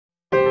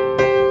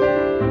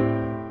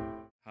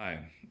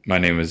My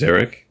name is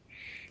Eric,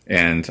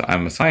 and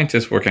I'm a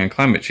scientist working on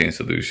climate change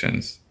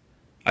solutions.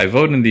 I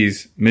vote in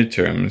these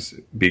midterms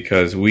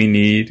because we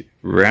need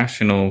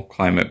rational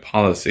climate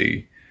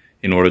policy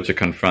in order to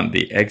confront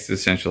the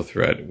existential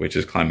threat, which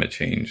is climate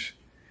change.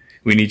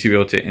 We need to be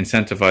able to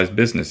incentivize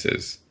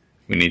businesses.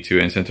 We need to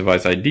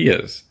incentivize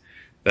ideas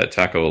that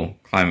tackle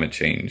climate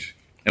change.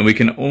 And we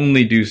can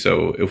only do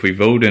so if we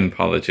vote in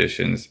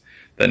politicians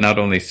that not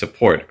only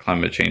support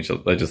climate change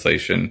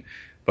legislation,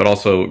 but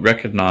also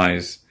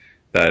recognize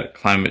that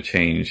climate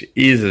change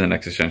is an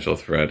existential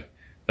threat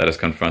that is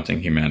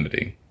confronting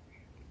humanity.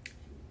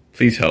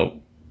 Please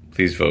help.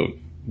 Please vote.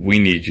 We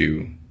need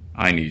you.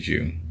 I need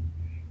you.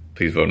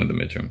 Please vote in the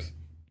midterms.